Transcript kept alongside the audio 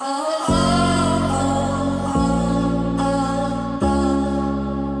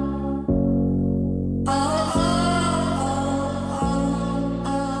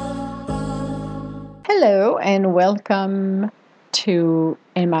welcome to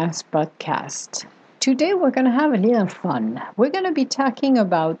Emma's podcast. Today we're going to have a little fun. We're going to be talking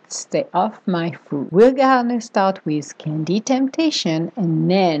about stay off my food. We're going to start with candy temptation and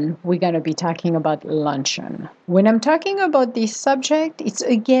then we're going to be talking about luncheon. When I'm talking about this subject, it's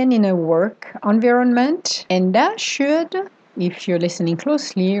again in a work environment and that should, if you're listening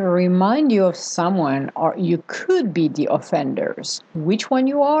closely, remind you of someone or you could be the offenders. Which one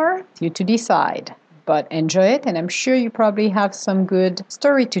you are, you to decide. But enjoy it, and I'm sure you probably have some good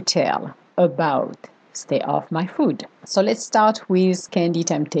story to tell about stay off my food. So let's start with candy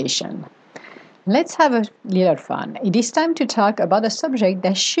temptation. Let's have a little fun. It is time to talk about a subject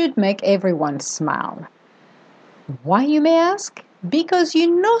that should make everyone smile. Why, you may ask? Because you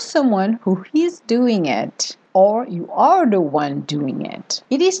know someone who is doing it, or you are the one doing it.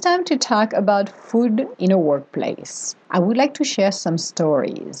 It is time to talk about food in a workplace. I would like to share some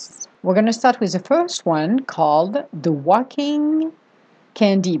stories. We're going to start with the first one called the walking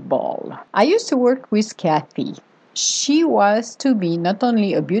candy ball. I used to work with Kathy. She was to be not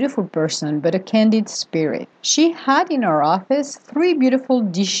only a beautiful person but a candid spirit. She had in her office 3 beautiful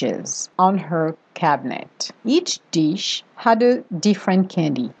dishes on her cabinet. Each dish had a different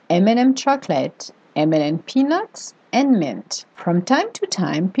candy: M&M chocolate, M&M peanuts, and mint. From time to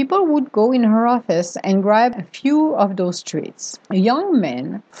time, people would go in her office and grab a few of those treats. A young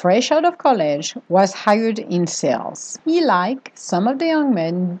man, fresh out of college, was hired in sales. He, like some of the young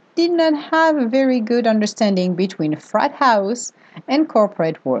men, did not have a very good understanding between frat house and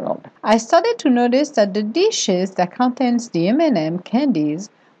corporate world. I started to notice that the dishes that contains the M&M candies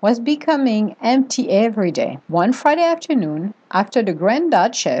was becoming empty every day. One Friday afternoon, after the Grand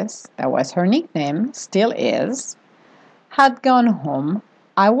Duchess, that was her nickname, still is, had gone home,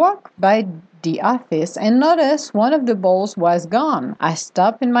 I walked by the office and noticed one of the bowls was gone. I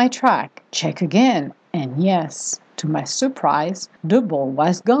stopped in my track, checked again, and yes, to my surprise, the bowl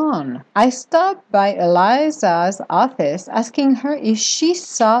was gone. I stopped by Eliza's office asking her if she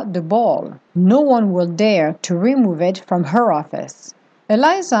saw the bowl. No one will dare to remove it from her office.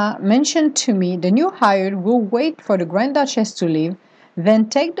 Eliza mentioned to me the new hire will wait for the Grand Duchess to leave, then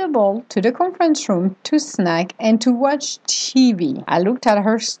take the bowl to the conference room to snack and to watch TV. I looked at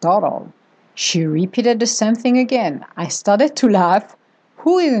her startled. She repeated the same thing again. I started to laugh.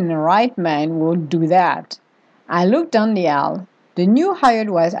 Who in the right mind would do that? I looked down the aisle. The new hire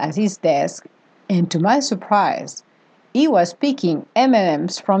was at his desk, and to my surprise, he was picking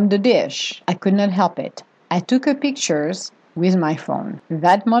M&Ms from the dish. I could not help it. I took a pictures with my phone.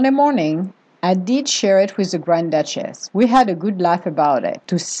 That Monday morning, I did share it with the Grand Duchess. We had a good laugh about it.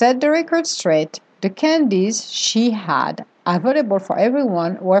 To set the record straight, the candies she had available for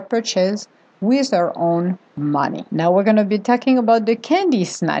everyone were purchased with her own money. Now we're going to be talking about the candy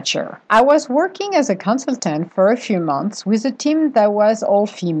snatcher. I was working as a consultant for a few months with a team that was all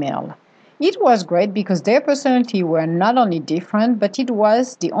female. It was great because their personalities were not only different, but it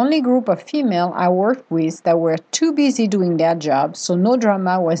was the only group of female I worked with that were too busy doing their job, so no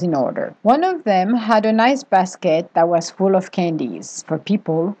drama was in order. One of them had a nice basket that was full of candies for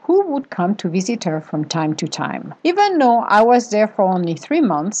people who would come to visit her from time to time. Even though I was there for only 3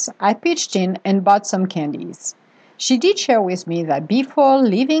 months, I pitched in and bought some candies. She did share with me that before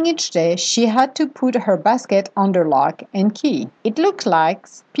leaving each day, she had to put her basket under lock and key. It looked like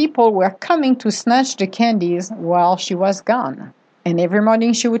people were coming to snatch the candies while she was gone. And every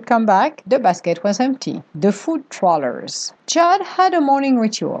morning she would come back, the basket was empty. The food trawlers. Chad had a morning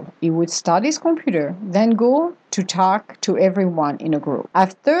ritual. He would start his computer, then go to talk to everyone in a group.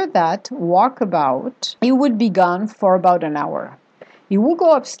 After that walkabout, he would be gone for about an hour. He would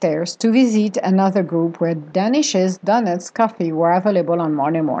go upstairs to visit another group where Danish's donuts coffee were available on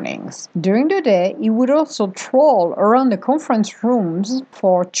Monday mornings. During the day, he would also troll around the conference rooms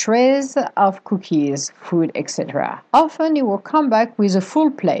for trays of cookies, food, etc. Often he would come back with a full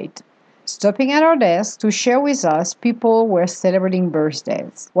plate, stopping at our desk to share with us people were celebrating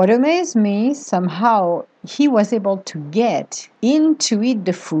birthdays. What amazed me, somehow he was able to get in to eat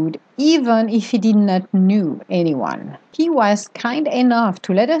the food even if he did not know anyone. He was kind enough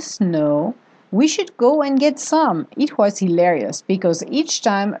to let us know we should go and get some. It was hilarious because each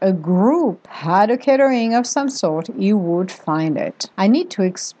time a group had a catering of some sort, you would find it. I need to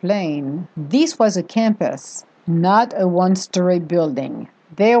explain. This was a campus, not a one-story building.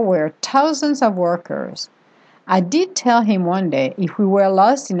 There were thousands of workers. I did tell him one day if we were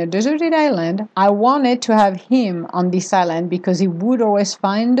lost in a deserted island, I wanted to have him on this island because he would always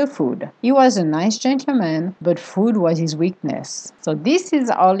find the food. He was a nice gentleman, but food was his weakness. So this is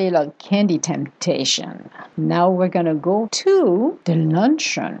our little candy temptation. Now we're going to go to the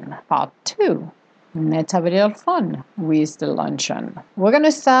luncheon, part 2. Let's have a little fun with the luncheon. We're going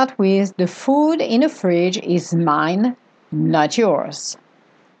to start with the food in the fridge is mine, not yours.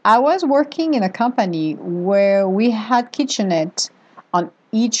 I was working in a company where we had kitchenette on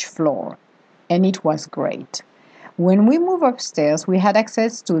each floor, and it was great. When we moved upstairs, we had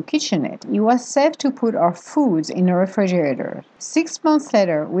access to a kitchenette. It was safe to put our foods in a refrigerator. 6 months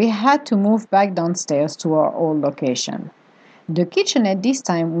later, we had to move back downstairs to our old location. The kitchenette this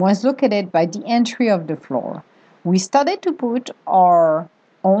time was located by the entry of the floor. We started to put our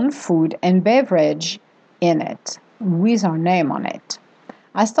own food and beverage in it with our name on it.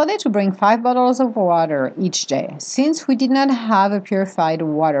 I started to bring 5 bottles of water each day since we did not have a purified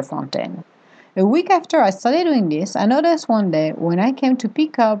water fountain. A week after I started doing this, I noticed one day when I came to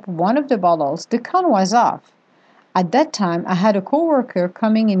pick up one of the bottles, the count was off. At that time, I had a coworker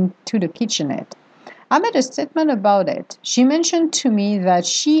coming into the kitchenette. I made a statement about it. She mentioned to me that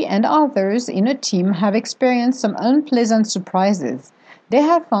she and others in a team have experienced some unpleasant surprises. They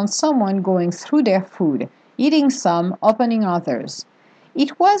have found someone going through their food, eating some, opening others.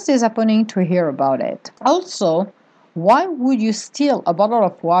 It was disappointing to hear about it. Also, why would you steal a bottle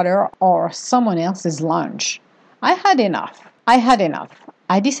of water or someone else's lunch? I had enough. I had enough.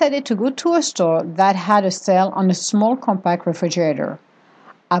 I decided to go to a store that had a sale on a small compact refrigerator.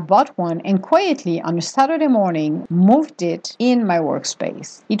 I bought one and quietly on a Saturday morning moved it in my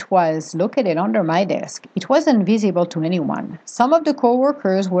workspace. It was located under my desk. It wasn't visible to anyone. Some of the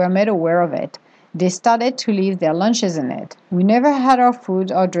coworkers were made aware of it. They started to leave their lunches in it. We never had our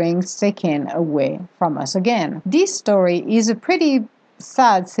food or drinks taken away from us again. This story is a pretty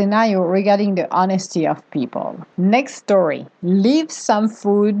sad scenario regarding the honesty of people. Next story. Leave some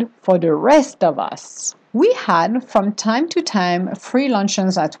food for the rest of us. We had, from time to time, free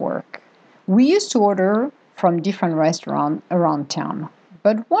luncheons at work. We used to order from different restaurants around town.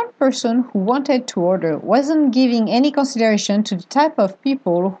 But one person who wanted to order wasn't giving any consideration to the type of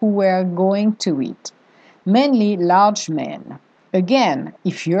people who were going to eat, mainly large men. Again,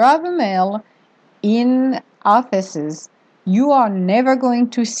 if you have a male in offices, you are never going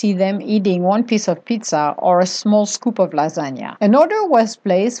to see them eating one piece of pizza or a small scoop of lasagna. An order was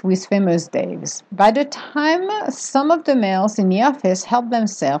placed with Famous Dave's. By the time some of the males in the office helped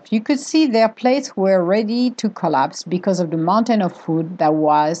themselves, you could see their plates were ready to collapse because of the mountain of food that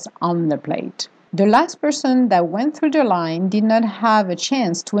was on the plate. The last person that went through the line did not have a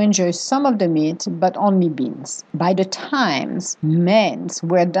chance to enjoy some of the meat, but only beans. By the times men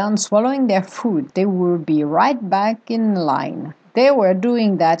were done swallowing their food, they would be right back in line. They were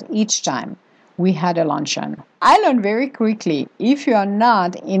doing that each time we had a luncheon. I learned very quickly, if you are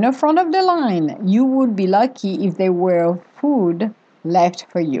not in the front of the line, you would be lucky if there were food left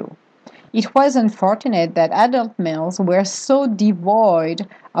for you. It was unfortunate that adult males were so devoid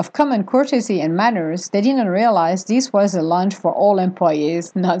of common courtesy and manners they didn't realize this was a lunch for all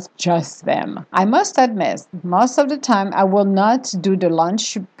employees, not just them. I must admit, most of the time I will not do the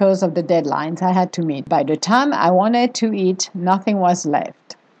lunch because of the deadlines I had to meet. By the time I wanted to eat, nothing was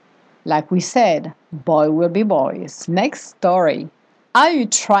left. Like we said, boy will be boys. Next story. Are you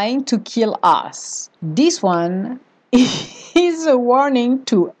trying to kill us? This one is a warning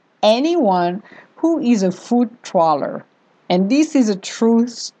to anyone who is a food trawler. And this is a true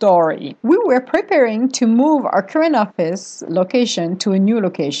story. We were preparing to move our current office location to a new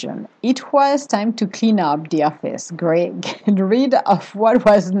location. It was time to clean up the office, get rid of what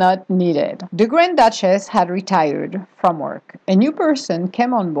was not needed. The Grand Duchess had retired from work. A new person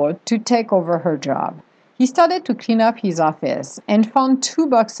came on board to take over her job. He started to clean up his office and found 2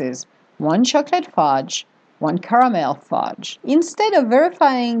 boxes, one chocolate fudge, one caramel fudge. Instead of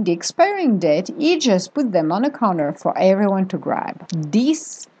verifying the expiring date, he just put them on a counter for everyone to grab.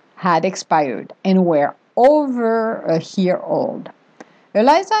 These had expired and were over a year old.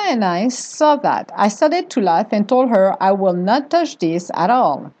 Eliza and I saw that. I started to laugh and told her I will not touch this at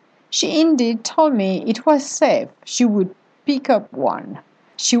all. She indeed told me it was safe. She would pick up one.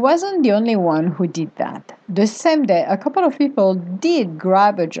 She wasn't the only one who did that. The same day, a couple of people did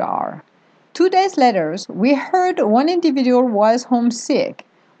grab a jar. 2 days later, we heard one individual was homesick.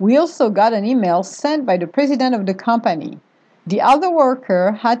 We also got an email sent by the president of the company. The other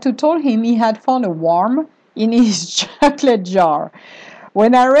worker had to tell him he had found a worm in his chocolate jar.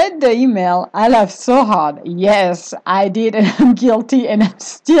 When I read the email, I laughed so hard. Yes, I did, and I'm guilty, and I'm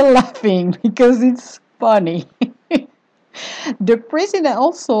still laughing because it's funny. The president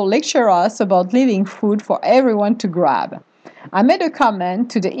also lectured us about leaving food for everyone to grab. I made a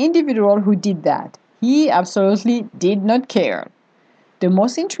comment to the individual who did that. He absolutely did not care. The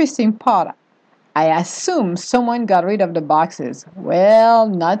most interesting part I assume someone got rid of the boxes. Well,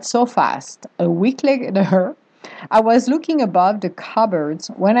 not so fast. A week later, I was looking above the cupboards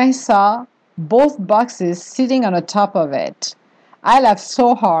when I saw both boxes sitting on the top of it. I laughed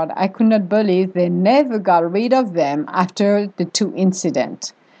so hard I could not believe they never got rid of them after the two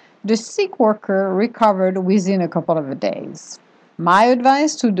incidents. The sick worker recovered within a couple of days. My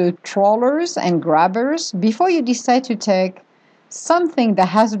advice to the trawlers and grabbers: before you decide to take something that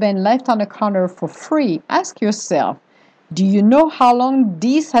has been left on the counter for free, ask yourself, do you know how long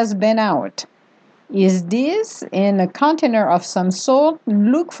this has been out? Is this in a container of some sort?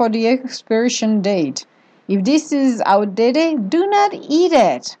 Look for the expiration date. If this is outdated, do not eat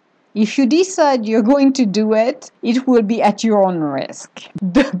it. If you decide you're going to do it, it will be at your own risk.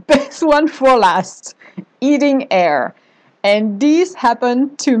 The best one for last: eating air. And this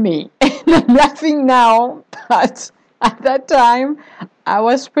happened to me. And I'm laughing now, but at that time, I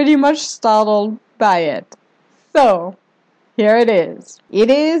was pretty much startled by it. So, here it is. It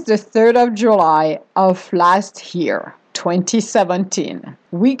is the 3rd of July of last year, 2017.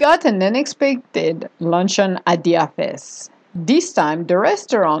 We got an unexpected luncheon at the office. This time, the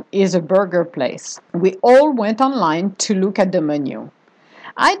restaurant is a burger place. We all went online to look at the menu.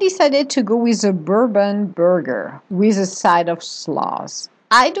 I decided to go with a bourbon burger with a side of slaws.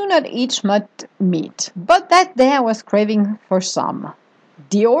 I do not eat much meat, but that day I was craving for some.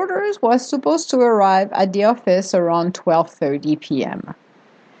 The orders was supposed to arrive at the office around 12:30 p.m.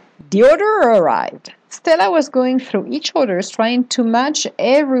 The order arrived. Stella was going through each order trying to match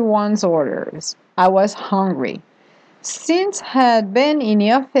everyone's orders. I was hungry. Since I had been in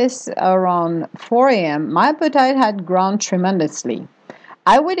the office around 4 a.m., my appetite had grown tremendously.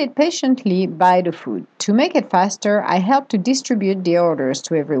 I waited patiently by the food. To make it faster, I helped to distribute the orders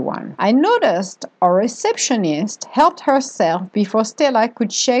to everyone. I noticed our receptionist helped herself before Stella could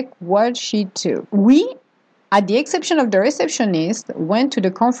check what she took. We, at the exception of the receptionist, went to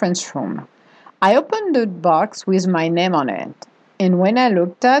the conference room. I opened the box with my name on it, and when I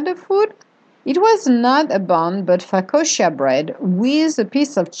looked at the food, it was not a bun but focaccia bread with a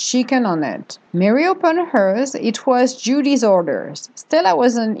piece of chicken on it. Mary opened hers. It was Judy's orders. Stella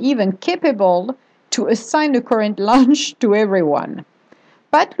wasn't even capable to assign the current lunch to everyone.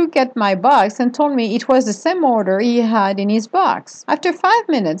 Pat looked at my box and told me it was the same order he had in his box. After 5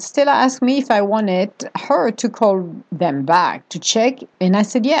 minutes, Stella asked me if I wanted her to call them back to check, and I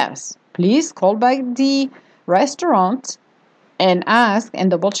said yes. Please call back the restaurant and ask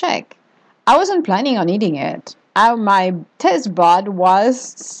and double check. I wasn't planning on eating it. My taste bud was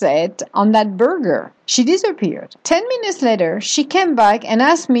set on that burger. She disappeared. 10 minutes later, she came back and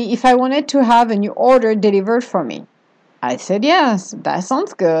asked me if I wanted to have a new order delivered for me. I said yes, that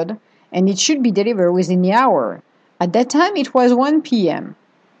sounds good, and it should be delivered within the hour. At that time, it was 1 p.m.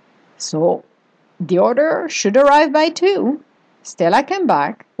 So, the order should arrive by 2. Stella came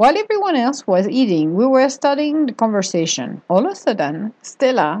back. While everyone else was eating, we were starting the conversation. All of a sudden,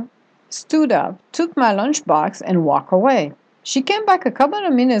 Stella stood up, took my lunchbox, and walked away. She came back a couple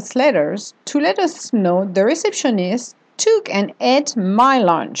of minutes later to let us know the receptionist took and ate my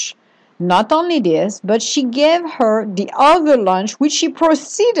lunch. Not only this, but she gave her the other lunch, which she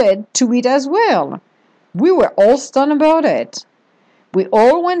proceeded to eat as well. We were all stunned about it. We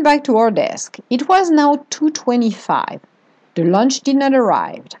all went back to our desk. It was now 2:25. The lunch did not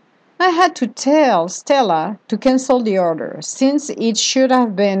arrive. I had to tell Stella to cancel the order, since it should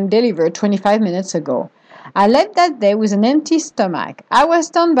have been delivered 25 minutes ago. I left that day with an empty stomach. I was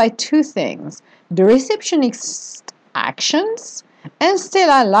stunned by two things: the receptionist's actions and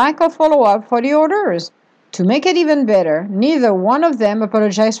Stella's lack of follow-up for the orders. To make it even better, neither one of them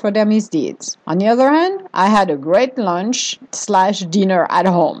apologized for their misdeeds. On the other hand, I had a great lunch/dinner at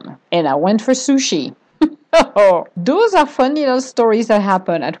home, and I went for sushi. Oh, those are fun little stories that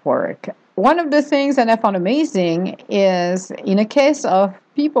happen at work. One of the things that I found amazing is in a case of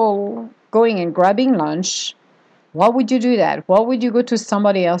people going and grabbing lunch, why would you do that? Why would you go to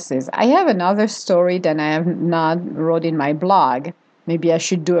somebody else's? I have another story that I have not wrote in my blog. Maybe I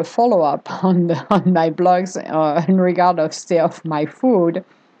should do a follow-up on my blogs in regard of stay of my food.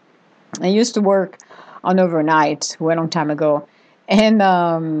 I used to work on overnight a long time ago. And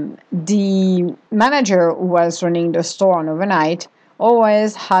the manager who was running the store on overnight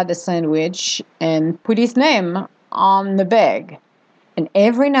always had a sandwich and put his name on the bag. And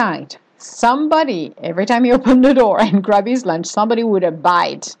every night, every time he opened the door and grabbed his lunch, somebody would have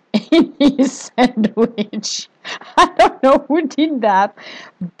bite in his sandwich. I don't know who did that,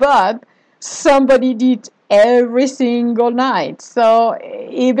 but somebody did every single night. So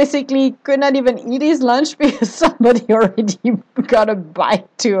he basically could not even eat his lunch because somebody already got a bite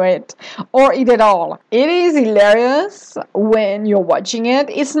to it or eat it all. It is hilarious when you're watching it.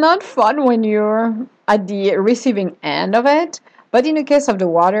 It's not fun when you're at the receiving end of it. But in the case of the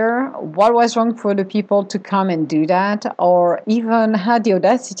water, what was wrong for the people to come and do that, or even had the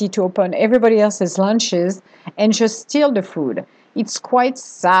audacity to open everybody else's lunches and just steal the food? It's quite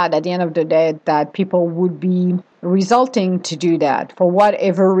sad at the end of the day that people would be resulting to do that for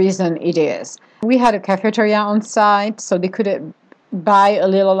whatever reason it is. We had a cafeteria on site, so they could buy a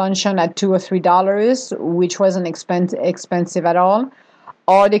little luncheon at $2 or $3, which wasn't expensive at all,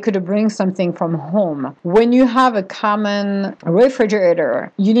 or they could bring something from home. When you have a common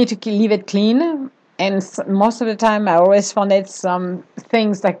refrigerator, you need to leave it clean. And most of the time, I always found it some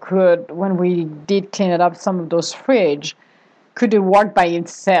things that could, when we did clean it up, some of those fridge could work by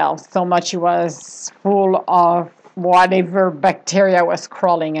itself. So much it was full of whatever bacteria was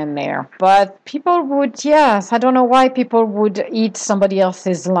crawling in there. But people would, yes, I don't know why people would eat somebody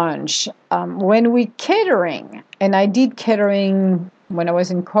else's lunch. When we catering, and I did catering when I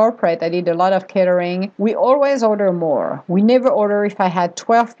was in corporate, I did a lot of catering. We always order more. We never order if I had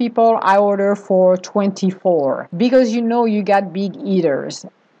 12 people, I order for 24 because you got big eaters.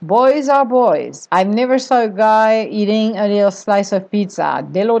 Boys are boys. I've never saw a guy eating a little slice of pizza.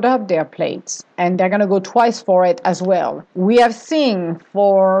 They load up their plates and they're going to go twice for it as well. We have seen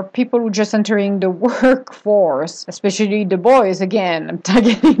for people who just entering the workforce, especially the boys, again, I'm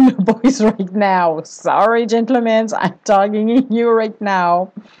targeting the boys right now. Sorry, gentlemen, I'm targeting you right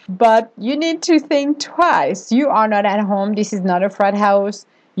now. But you need to think twice. You are not at home. This is not a frat house.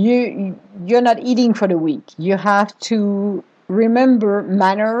 You're not eating for the week. You have to remember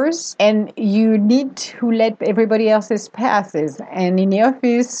manners, and you need to let everybody else's passes. And in the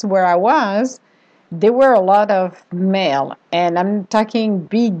office where I was, there were a lot of male, and I'm talking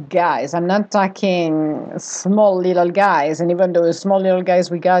big guys. I'm not talking small little guys. And even those small little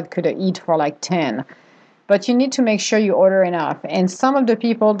guys we got could eat for like 10. But you need to make sure you order enough. And some of the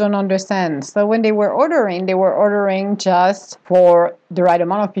people don't understand. So when they were ordering just for the right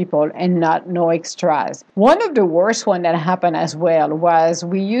amount of people and not no extras. One of the worst one that happened as well was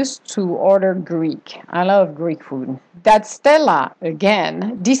we used to order Greek. I love Greek food. That Stella,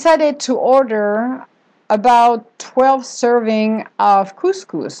 again, decided to order about 12 serving of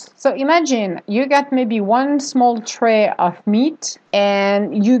couscous. So imagine you got maybe one small tray of meat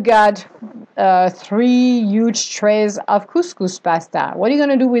and you got 3 huge trays of couscous pasta. What are you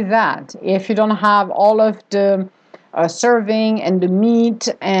going to do with that if you don't have all of the serving and the meat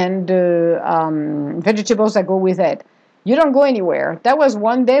and the vegetables that go with it? You don't go anywhere. That was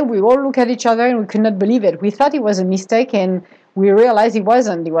one day we all looked at each other and we could not believe it. We thought it was a mistake and we realized it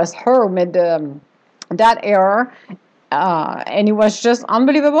wasn't. It was her who made that error, and it was just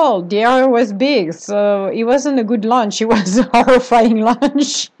unbelievable. The error was big, so it wasn't a good lunch. It was a horrifying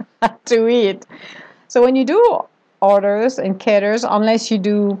lunch to eat. So when you do orders and caters, unless you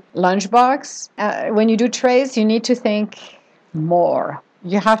do lunchbox, when you do trays, you need to think more.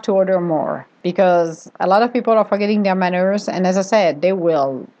 You have to order more because a lot of people are forgetting their manners, and as I said, they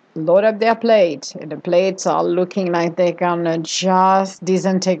will load up their plate. The plates are looking like they're gonna just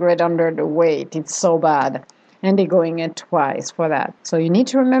disintegrate under the weight. It's so bad. And they're going it twice for that. So you need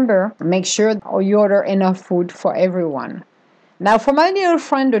to remember, make sure you order enough food for everyone. Now, for my little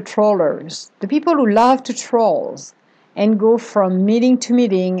friend, the trollers, the people who love to troll and go from meeting to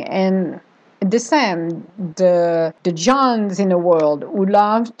meeting, and the same, the Johns in the world who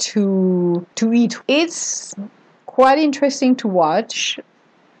love to eat. It's quite interesting to watch.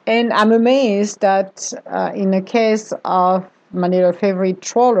 And I'm amazed that in the case of my little favorite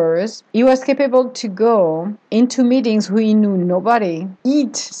trollers, he was capable to go into meetings where he knew nobody,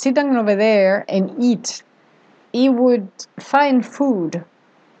 sit down over there and eat. He would find food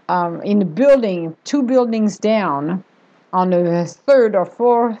in a building, 2 buildings down, on the 3rd or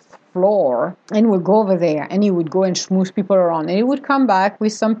 4th floor, and would go over there and he would go and schmooze people around. And he would come back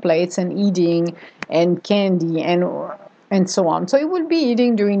with some plates and eating and candy and so on. So he would be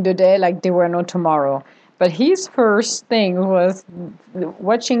eating during the day like there were no tomorrow. But his first thing was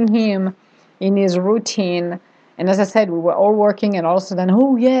watching him in his routine. And as I said, we were all working, and all of a sudden,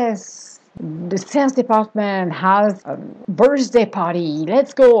 oh yes, the sales department has a birthday party.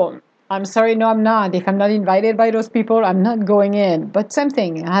 Let's go. I'm sorry, no, I'm not. If I'm not invited by those people, I'm not going in. But same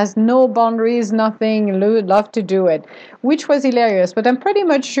thing, it has no boundaries, nothing. Love to do it, which was hilarious. But I'm pretty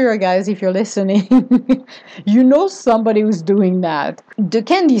much sure, guys, if you're listening, you know somebody who's doing that. The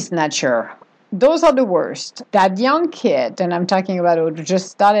candy snatcher. those are the worst. That young kid, and I'm talking about who just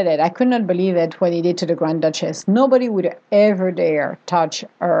started it, I could not believe it what he did to the Grand Duchess. Nobody would ever dare touch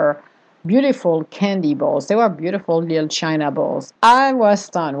her beautiful candy bowls. They were beautiful little china bowls. I was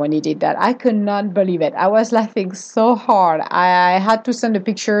stunned when he did that. I could not believe it. I was laughing so hard. I had to send a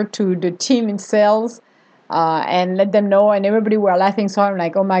picture to the team in sales and let them know. And everybody were laughing. So I'm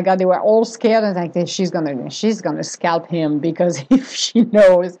like, oh my god, they were all scared. And like, she's gonna scalp him because if she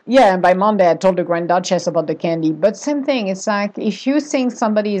knows, yeah. And by Monday, I told the Grand Duchess about the candy. But same thing. It's like if you think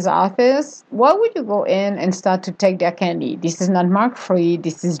somebody's office, why would you go in and start to take their candy? This is not mark free.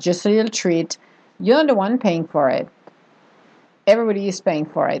 This is just a little treat. You're the one paying for it. Everybody is paying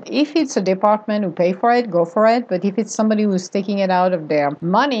for it. If it's a department who pay for it, go for it. But if it's somebody who's taking it out of their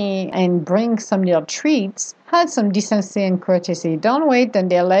money and bring some little treats, have some decency and courtesy. Don't wait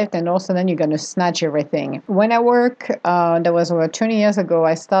and they're left and all of a sudden you're going to snatch everything. When I work, that was over 20 years ago,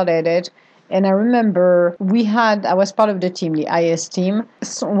 I started it. And I remember I was part of the team, the IS team.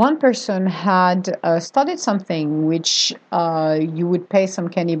 So one person had started something which you would pay some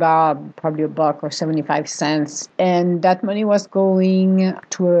candy bar, probably $1 or 75 cents. And that money was going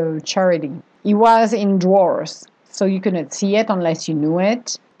to a charity. It was in drawers, so you couldn't see it unless you knew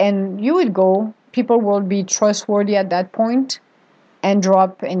it. And you would go, people would be trustworthy at that point and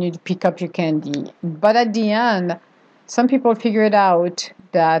drop and you'd pick up your candy. But at the end, some people figured out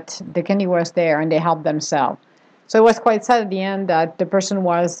that the candy was there and they helped themselves. So it was quite sad at the end that the person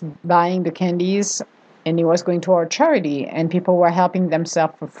was buying the candies and he was going to our charity and people were helping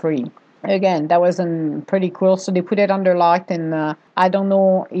themselves for free. Again, that was pretty cool. So they put it under lock, and I don't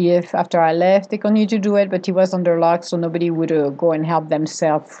know if after I left they continued to do it, but it was under lock, so nobody would go and help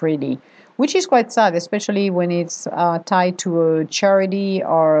themselves freely, which is quite sad, especially when it's tied to a charity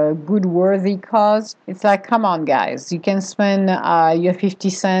or a good worthy cause. It's like, come on, guys, you can spend your 50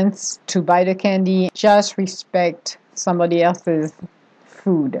 cents to buy the candy. Just respect somebody else's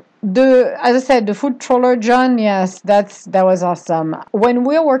food. As I said, the food troller, John, yes, that was awesome. When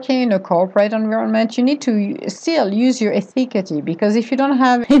we're working in a corporate environment, you need to still use your ethicity, because if you don't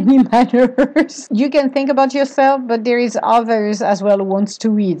have any manners, you can think about yourself, but there is others as well who wants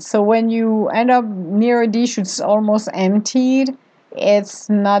to eat. So when you end up near a dish that's almost emptied, it's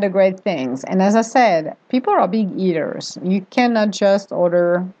not a great thing. And as I said, people are big eaters. You cannot just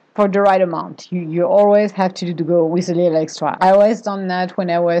order for the right amount. You always have to go with a little extra. I always done that when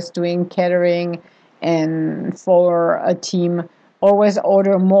I was doing catering and for a team. Always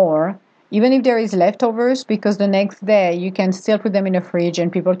order more, even if there is leftovers, because the next day you can still put them in the fridge and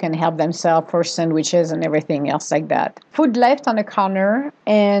people can help themselves for sandwiches and everything else like that. Food left on the counter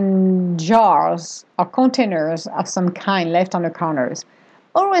and jars or containers of some kind left on the counters.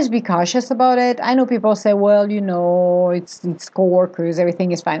 Always be cautious about it. I know people say, well, it's coworkers,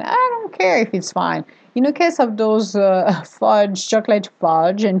 everything is fine. I don't care if it's fine. In the case of those chocolate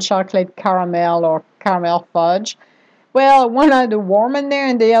fudge and chocolate caramel or caramel fudge, well, one had a worm in there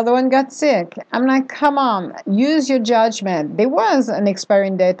and the other one got sick. I'm like, come on, use your judgment. There was an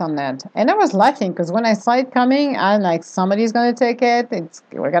expiring date on that. And I was laughing because when I saw it coming, I'm like, somebody's going to take it.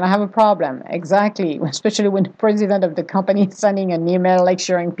 We're going to have a problem. Exactly. Especially when the president of the company is sending an email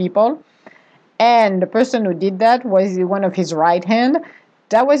lecturing people. And the person who did that was one of his right hand.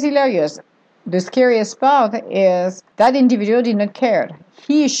 That was hilarious. The scariest part is that individual did not care.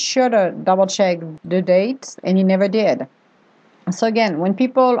 He should have double checked the dates and he never did. So again, when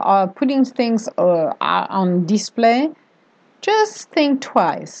people are putting things on display, just think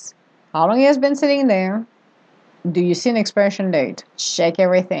twice. How long it has been sitting there? Do you see an expiration date? Check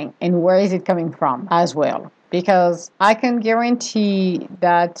everything. And where is it coming from as well? Because I can guarantee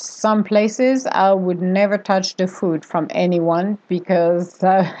that some places I would never touch the food from anyone because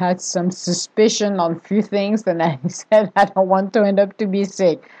I had some suspicion on few things and I said I don't want to end up to be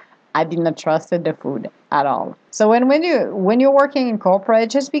sick. I did not trust the food at all. So when you're working in corporate,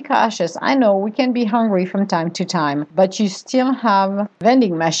 just be cautious. I know we can be hungry from time to time, but you still have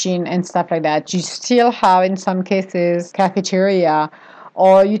vending machine and stuff like that. You still have, in some cases, cafeteria,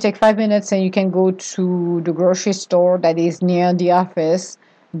 or you take 5 minutes and you can go to the grocery store that is near the office,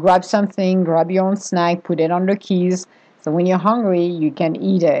 grab something, grab your own snack, put it on the keys. So when you're hungry, you can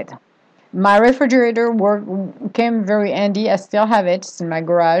eat it. My refrigerator came very handy. I still have it. It's in my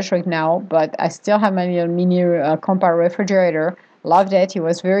garage right now, but I still have my little mini compact refrigerator. Loved it. It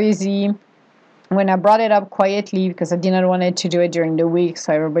was very easy. When I brought it up quietly, because I did not want it to do it during the week,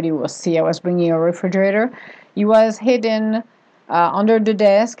 so everybody will see I was bringing a refrigerator, it was hidden under the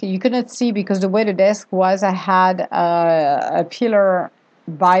desk. You couldn't see because the way the desk was, I had a pillar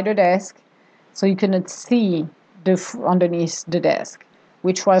by the desk, so you couldn't see underneath the desk.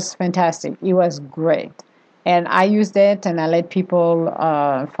 which was fantastic. It was great. And I used it and I let people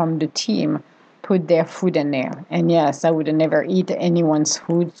from the team put their food in there. And yes, I would never eat anyone's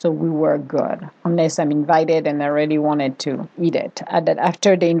food, so we were good. Unless I'm invited and I really wanted to eat it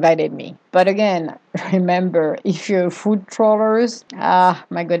after they invited me. But again, remember, if you're food trawlers,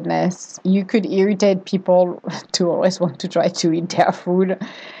 my goodness, you could irritate people to always want to try to eat their food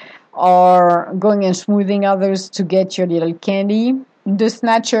or going and smoothing others to get your little candy. The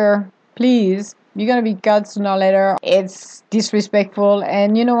snatcher, please. You're going to be cut sooner or later. It's disrespectful.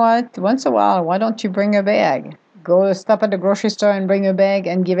 And you know what? Once in a while, why don't you bring a bag? Go stop at the grocery store and bring a bag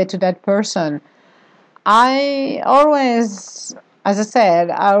and give it to that person. I always, as I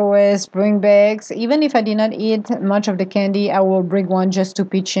said, I always bring bags. Even if I did not eat much of the candy, I will bring one just to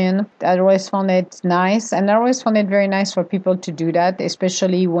pitch in. I always found it nice. And I always found it very nice for people to do that,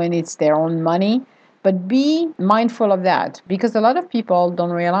 especially when it's their own money. But be mindful of that because a lot of people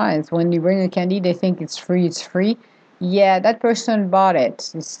don't realize when you bring a candy, they think it's free, it's free. Yeah, that person bought it.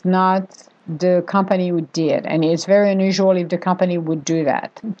 It's not the company who did. And it's very unusual if the company would do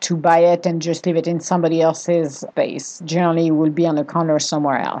that, to buy it and just leave it in somebody else's space. Generally, it will be on the counter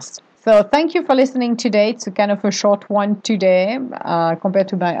somewhere else. So thank you for listening today. It's a kind of a short one today compared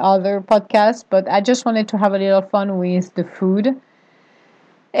to my other podcast, but I just wanted to have a little fun with the food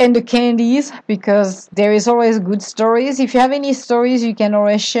and the candies because there is always good stories. If you have any stories, you can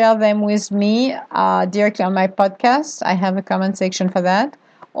always share them with me directly on my podcast. I have a comment section for that.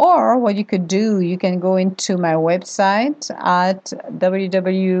 Or what you could do, you can go into my website at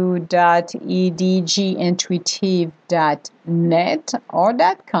www.edgintuitive.net or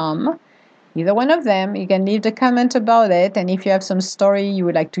 .com. Either one of them, you can leave the comment about it. And if you have some story you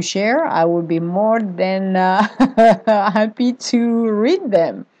would like to share, I would be more than happy to read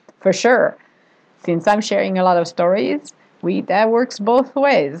them, for sure. Since I'm sharing a lot of stories, that works both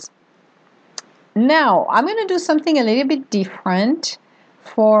ways. Now, I'm going to do something a little bit different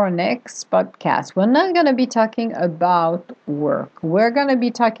for our next podcast. We're not going to be talking about work. We're going to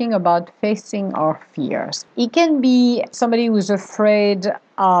be talking about facing our fears. It can be somebody who's afraid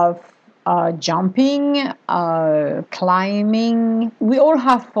of jumping, climbing. We all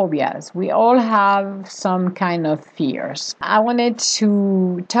have phobias. We all have some kind of fears. I wanted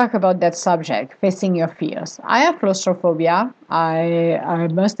to talk about that subject, facing your fears. I have claustrophobia. I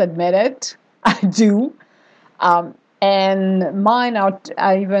must admit it. I do. And mine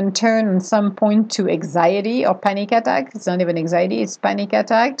I even turn at some point to anxiety or panic attack. It's not even anxiety, it's panic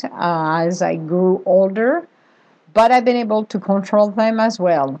attack as I grew older. But I've been able to control them as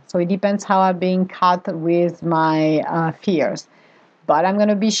well. So it depends how I'm being caught with my fears. But I'm going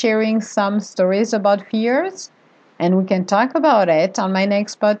to be sharing some stories about fears, and we can talk about it on my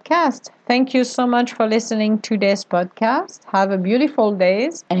next podcast. Thank you so much for listening to this podcast. Have a beautiful day,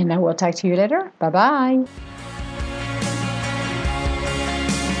 and I will talk to you later. Bye-bye.